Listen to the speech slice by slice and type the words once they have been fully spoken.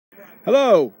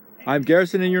Hello, I'm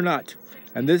Garrison and you're not.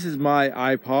 And this is my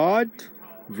iPod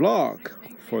vlog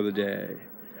for the day.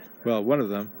 Well, one of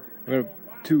them. I'm going to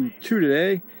do two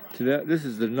today. This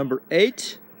is the number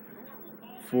 8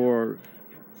 for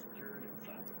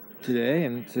today.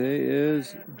 And today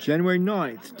is January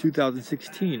 9th,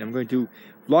 2016. I'm going to do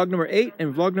vlog number 8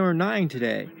 and vlog number 9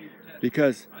 today.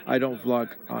 Because I don't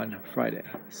vlog on Friday.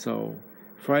 So,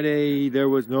 Friday there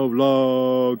was no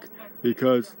vlog.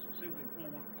 Because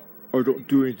I don't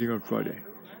do anything on Friday.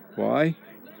 Why?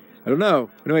 I don't know.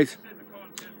 Anyways,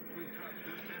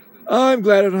 I'm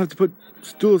glad I don't have to put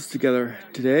stools together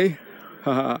today.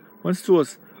 One stool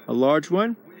is a large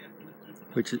one,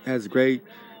 which has a gray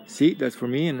seat. That's for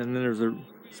me. And then there's a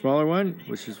smaller one,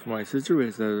 which is for my sister,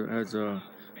 which has a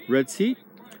red seat.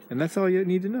 And that's all you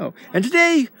need to know. And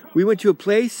today, we went to a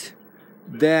place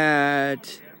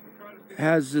that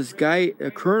has this guy,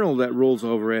 a colonel that rolls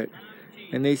over it.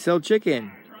 And they sell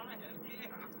chicken.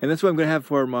 And that's what I'm going to have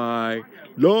for my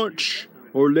lunch,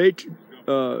 or late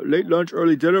lunch,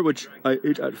 early dinner, which I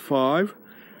ate at 5,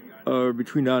 or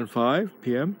between 9 and 5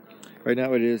 p.m. Right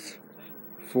now it is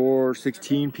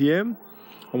 4:16 p.m.,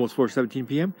 almost 4:17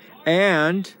 p.m.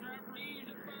 And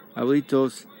I will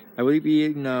be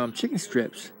eating chicken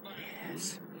strips,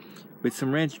 yes, with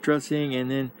some ranch dressing, and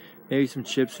then maybe some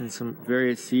chips and some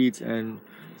various seeds and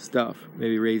stuff,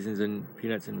 maybe raisins and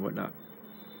peanuts and whatnot.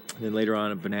 And then later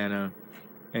on a banana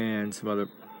and some other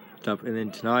stuff. And then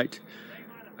tonight,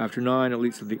 after 9, I'll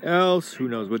eat something else. Who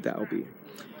knows what that will be.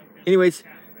 Anyways,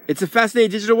 it's a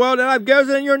fascinating digital world, and I'm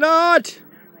Garrison and you're not.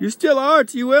 You still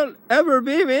aren't. You won't ever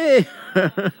be me.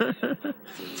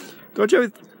 Don't you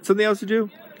have something else to do?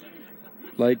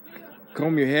 Like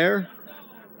comb your hair?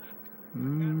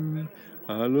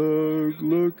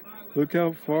 Look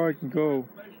how far I can go.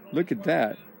 Look at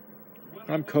that.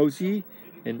 I'm cozy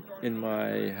in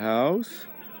my house.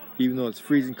 Even though it's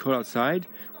freezing cold outside.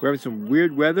 We're having some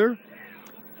weird weather.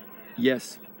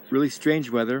 Yes, really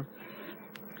strange weather.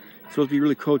 It's supposed to be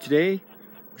really cold today,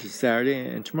 which is Saturday,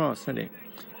 and tomorrow is Sunday.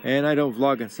 And I don't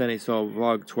vlog on Sunday, so I'll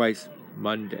vlog twice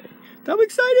Monday. That'll be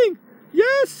exciting!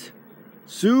 Yes!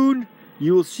 Soon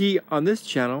you will see on this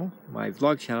channel, my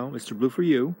vlog channel, Mr. Blue For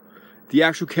You, the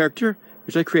actual character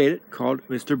which I created called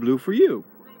Mr. Blue For You.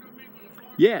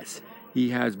 Yes, he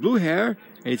has blue hair,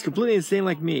 and he's completely insane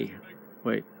like me.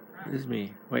 Wait. This is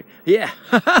me. Wait. Yeah.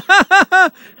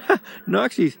 No,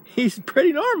 actually, he's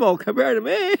pretty normal compared to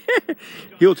me.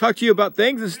 He'll talk to you about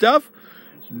things and stuff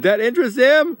that interest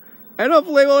him, and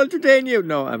hopefully will entertain you.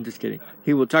 No, I'm just kidding.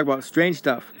 He will talk about strange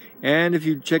stuff. And if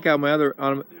you check out my other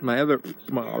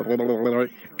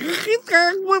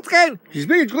he's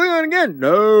speaking Klingon again.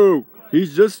 No,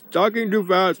 he's just talking too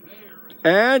fast.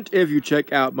 And if you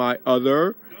check out my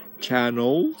other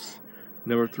channels,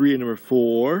 number 3 and number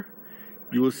 4,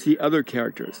 you will see other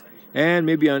characters. And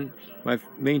maybe on my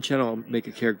main channel, I'll make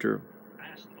a character.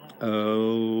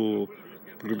 Oh,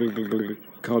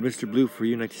 called Mr. Blue For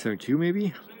You 1972,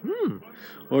 maybe?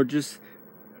 Or just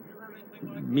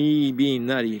me being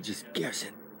nutty, just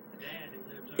Garrison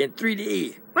in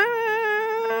 3D.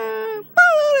 I'm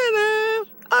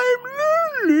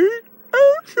lonely.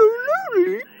 I'm so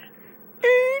lonely.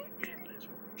 And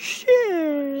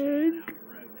sad.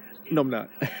 No, I'm not.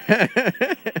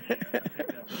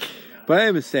 But I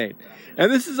am insane.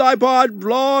 And this is iPod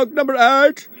vlog number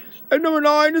 8. And number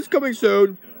 9 is coming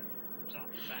soon.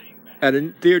 At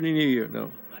a theater near you.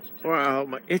 No. Wow,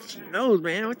 my itchy nose,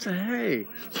 man. What the hey?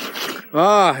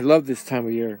 Ah, I love this time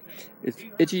of year. It's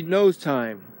itchy nose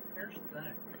time.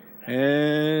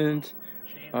 And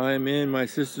I'm in my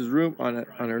sister's room on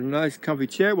her nice comfy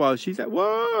chair while she's at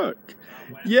work.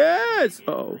 Yes!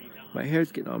 Uh-oh. My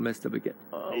hair's getting all messed up again.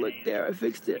 Oh, look there. I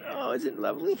fixed it. Oh, isn't it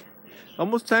lovely?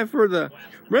 Almost time for the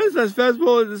Renaissance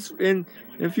Festival in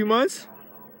a few months.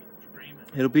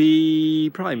 It'll be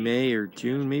probably May or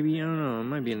June, maybe. I don't know. It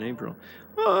might be in April.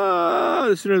 Oh,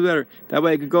 the sooner the better. That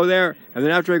way I can go there. And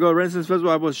then after I go to Renaissance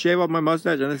Festival, I will shave off my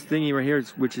mustache and this thingy right here,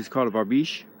 which is called a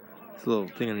barbiche. It's a little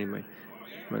thing underneath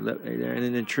my lip right there. And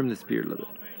then trim this beard a little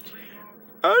bit.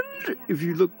 And if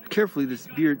you look carefully, this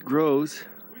beard grows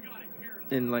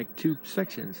in like 2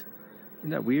 sections. Isn't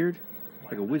that weird?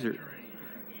 Like a wizard.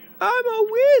 I'm a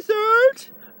wizard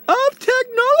of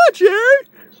technology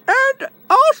and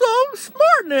awesome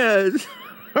smartness.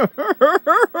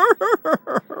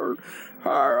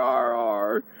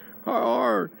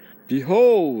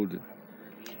 Behold,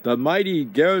 the mighty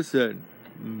Garrison.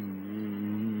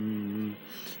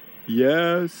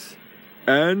 Yes,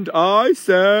 and I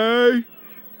say,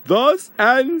 thus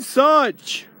and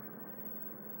such.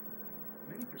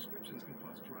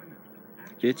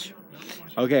 Bitch.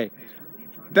 Okay.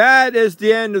 that is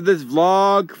the end of this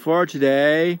vlog for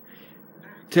today.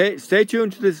 Stay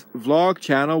tuned to this vlog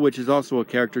channel, which is also a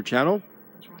character channel,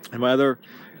 and my other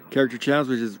character channels,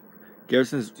 which is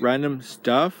Garrison's Random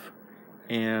Stuff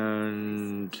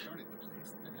and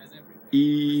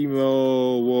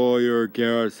Emo Warrior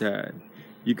Garrison.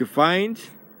 You can find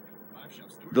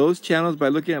those channels by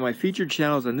looking at my featured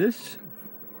channels on this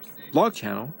vlog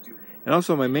channel, and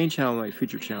also my main channel, my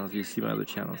featured channels. You see my other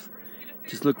channels.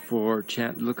 Just look for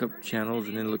look up channels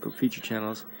and then look up featured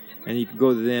channels, and you can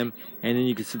go to them, and then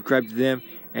you can subscribe to them.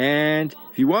 And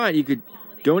if you want, you could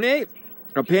donate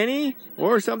a penny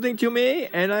or something to me,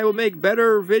 and I will make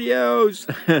better videos.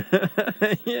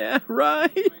 Yeah,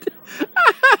 right.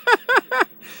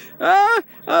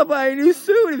 I'll buy a new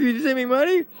suit if you send me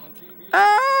money.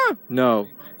 No,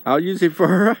 I'll use it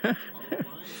for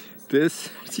this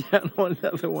channel,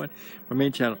 another one, my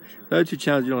main channel. The other two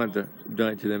channels, you don't have to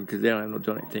donate to them because they don't have no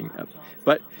donate thing up.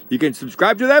 But you can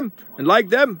subscribe to them and like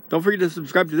them. Don't forget to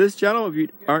subscribe to this channel if you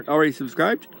aren't already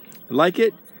subscribed. Like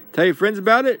it, tell your friends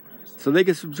about it so they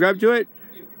can subscribe to it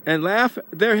and laugh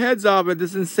their heads off at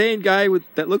this insane guy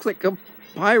that looks like a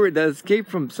pirate that escaped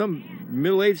from some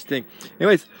middle-aged thing.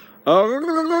 Anyways,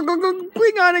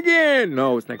 Klingon again.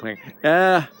 No, it's not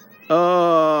Klingon.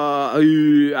 Oh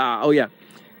yeah.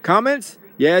 Comments?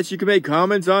 Yes, you can make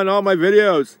comments on all my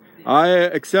videos. I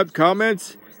accept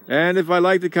comments, and if I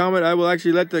like the comment, I will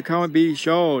actually let the comment be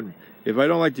shown. If I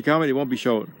don't like the comment, it won't be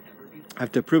shown. I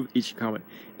have to approve each comment.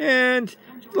 And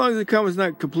as long as the comment's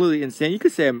not completely insane, you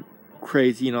could say I'm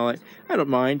crazy and all that. I don't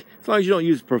mind. As long as you don't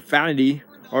use profanity,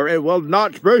 or it will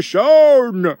not be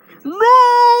shown. No!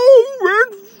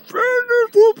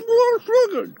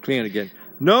 Clean it again.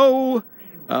 No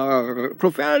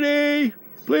profanity,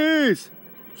 please.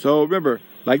 So remember,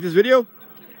 like this video,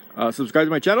 subscribe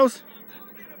to my channels,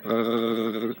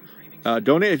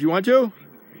 donate if you want to,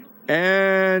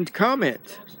 and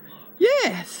comment.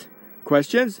 Yes.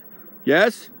 Questions?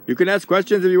 Yes, you can ask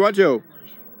questions if you want to.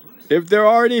 If there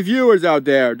are any viewers out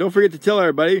there, don't forget to tell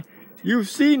everybody you've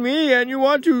seen me and you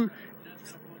want to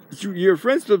your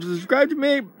friends to subscribe to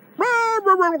me.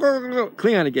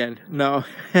 Klingon again. No.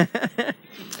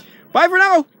 Bye for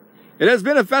now. It has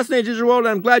been a fascinating digital world,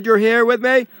 and I'm glad you're here with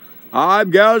me. I'm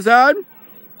Garrison,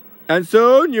 and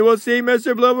soon you will see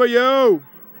Mr. Blue for you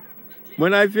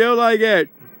when I feel like it.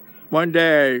 One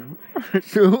day.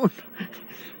 Soon.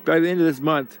 By the end of this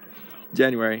month.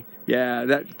 January. Yeah,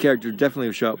 that character definitely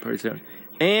will show up pretty soon.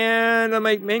 And on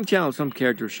my main channel, some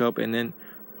characters show up, and then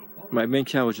my main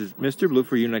channel, which is Mr. Blue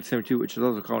for You 1972, which is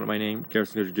also called my name,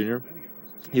 Garrison Goodrich Jr.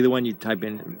 Either one you type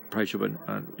in, probably show up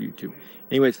on YouTube.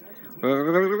 Anyways,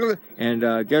 and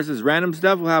Garrison's Random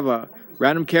Stuff will have a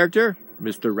random character,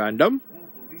 Mr. Random.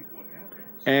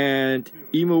 And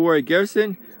Emo Warrior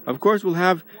Garrison, of course, will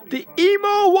have the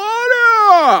Emo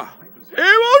Water! It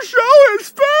will show his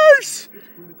face!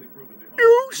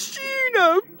 You've seen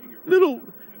a little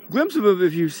glimpse of it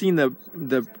if you've seen the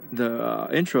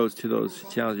intros to those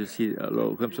channels. You'll see a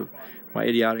little glimpse of my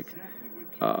idiotic,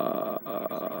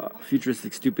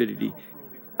 futuristic stupidity.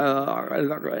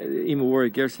 Emo Warrior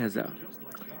Garrison has I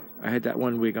had that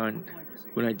one wig on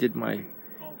when I did my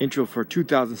intro for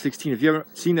 2016. If you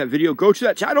haven't seen that video, go to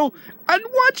that channel and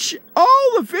watch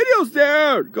all the videos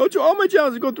there. Go to all my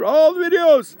channels and go through all the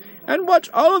videos and watch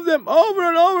all of them over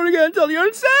and over again until you're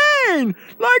insane,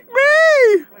 like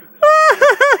me.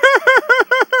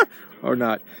 Or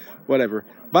not. Whatever.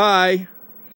 Bye.